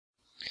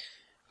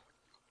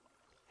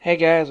Hey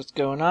guys, what's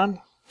going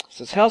on? This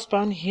is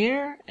Hellspawn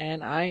here,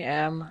 and I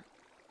am...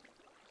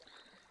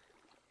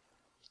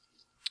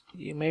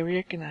 You may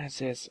recognize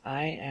this.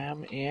 I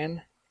am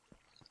in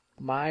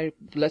my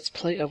Let's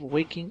Play of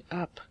Waking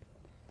Up.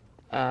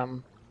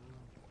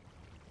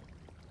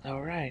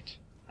 Alright.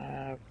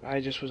 I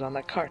just was on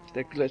that cart,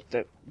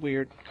 that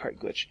weird cart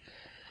glitch.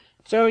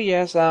 So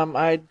yes,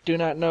 I do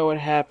not know what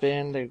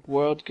happened. The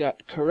world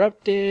got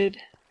corrupted.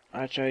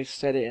 Actually, I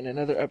said it in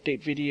another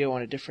update video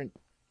on a different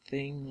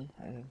thing.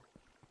 I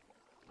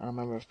don't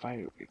remember if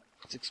I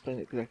explained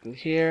it exactly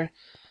here.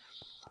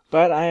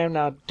 But I am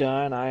now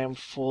done. I am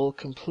full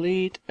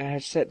complete. I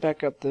have set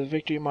back up the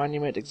victory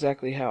monument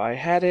exactly how I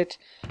had it.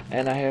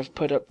 And I have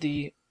put up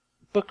the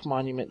book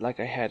monument like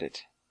I had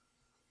it.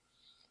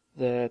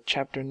 The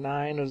chapter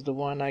 9 was the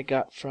one I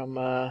got from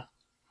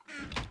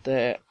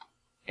the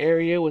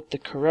area with the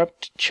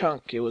corrupt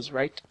chunk. It was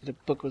right, the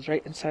book was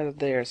right inside of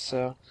there,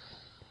 so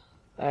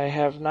I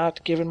have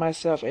not given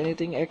myself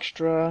anything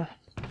extra.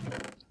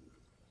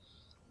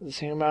 The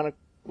same amount of,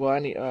 well,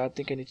 I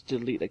think I need to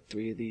delete like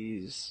 3 of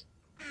these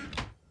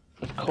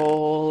of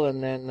coal,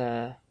 and then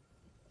the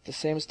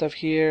same stuff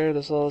here.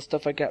 This all the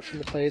stuff I got from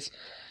the place.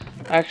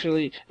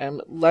 Actually,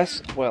 I'm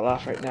less well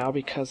off right now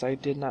because I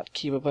did not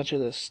keep a bunch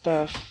of the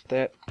stuff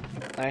that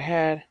I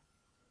had,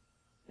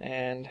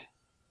 and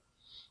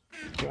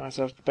give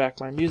myself back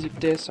my music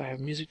disc. I have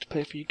music to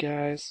play for you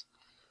guys.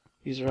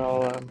 These are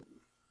all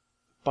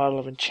bottle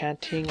of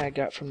enchanting I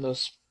got from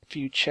those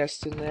few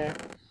chests in there.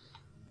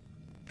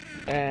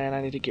 And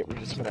I need to get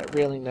rid of some of that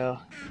railing though.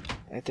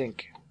 I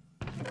think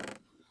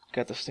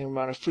got the same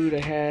amount of food I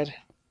had.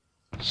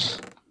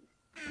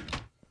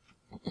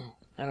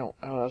 I don't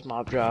have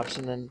mob drops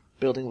and then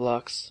building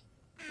blocks.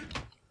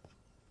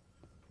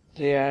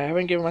 So yeah, I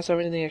haven't given myself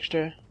anything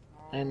extra,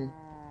 and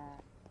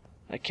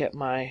I kept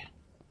my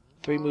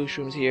 3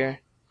 mushrooms here.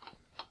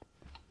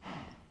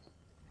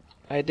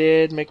 I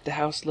did make the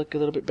house look a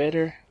little bit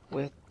better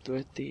with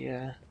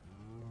the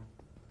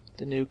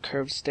new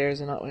curved stairs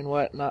and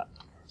whatnot.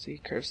 See,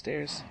 curved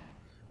stairs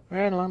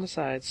right along the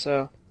sides,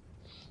 so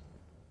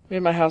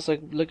made my house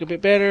look a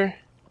bit better.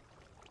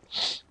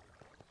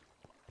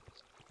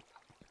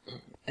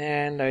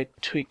 And I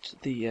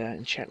tweaked the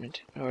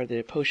enchantment, or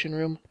the potion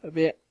room, a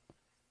bit.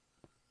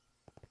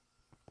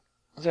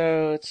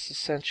 So it's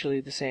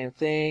essentially the same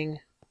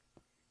thing.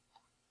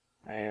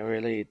 I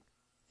really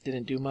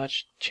didn't do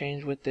much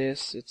change with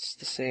this. It's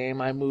the same.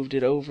 I moved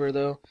it over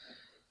though.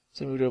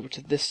 So I moved it over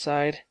to this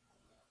side.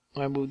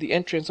 I moved the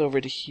entrance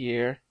over to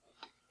here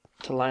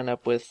to line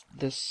up with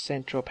this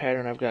central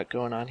pattern I've got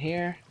going on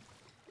here.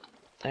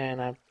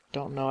 And I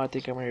don't know, I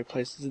think I'm going to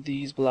replace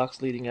these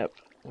blocks leading up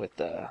with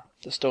the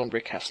stone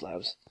brick half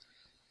slabs.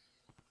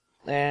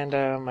 And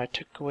I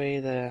took away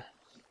the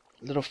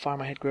little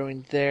farm I had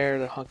growing there,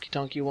 the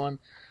honky-tonky one,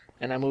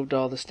 and I moved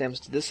all the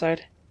stems to this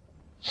side.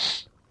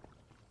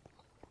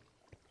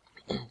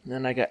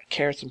 Then I got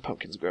carrots and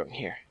pumpkins growing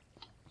here,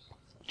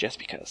 just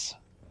because.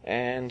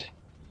 And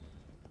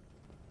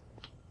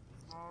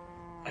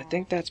I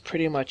think that's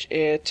pretty much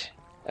it.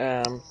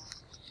 I'm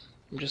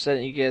just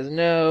letting you guys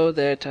know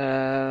that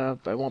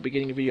I won't be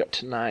getting a video up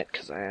tonight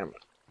because I am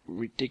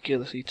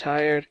ridiculously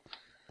tired.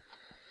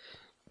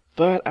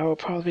 But I will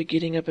probably be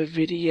getting up a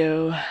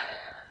video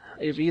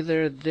of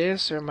either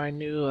this or my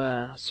new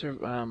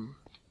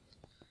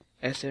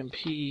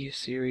SMP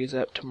series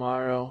up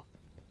tomorrow.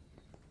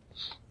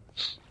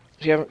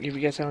 If you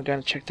guys haven't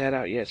gotten to check that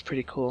out yet, it's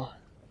pretty cool.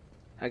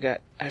 I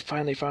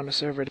finally found a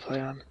server to play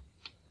on.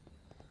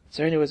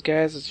 So anyways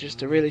guys, it's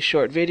just a really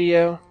short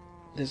video.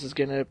 This is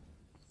gonna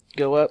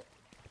go up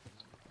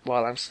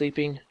while I'm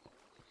sleeping.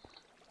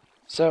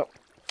 So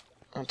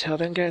until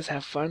then guys,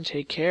 have fun,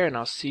 take care, and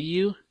I'll see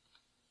you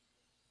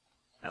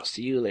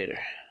later.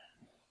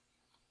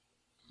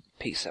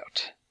 Peace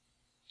out.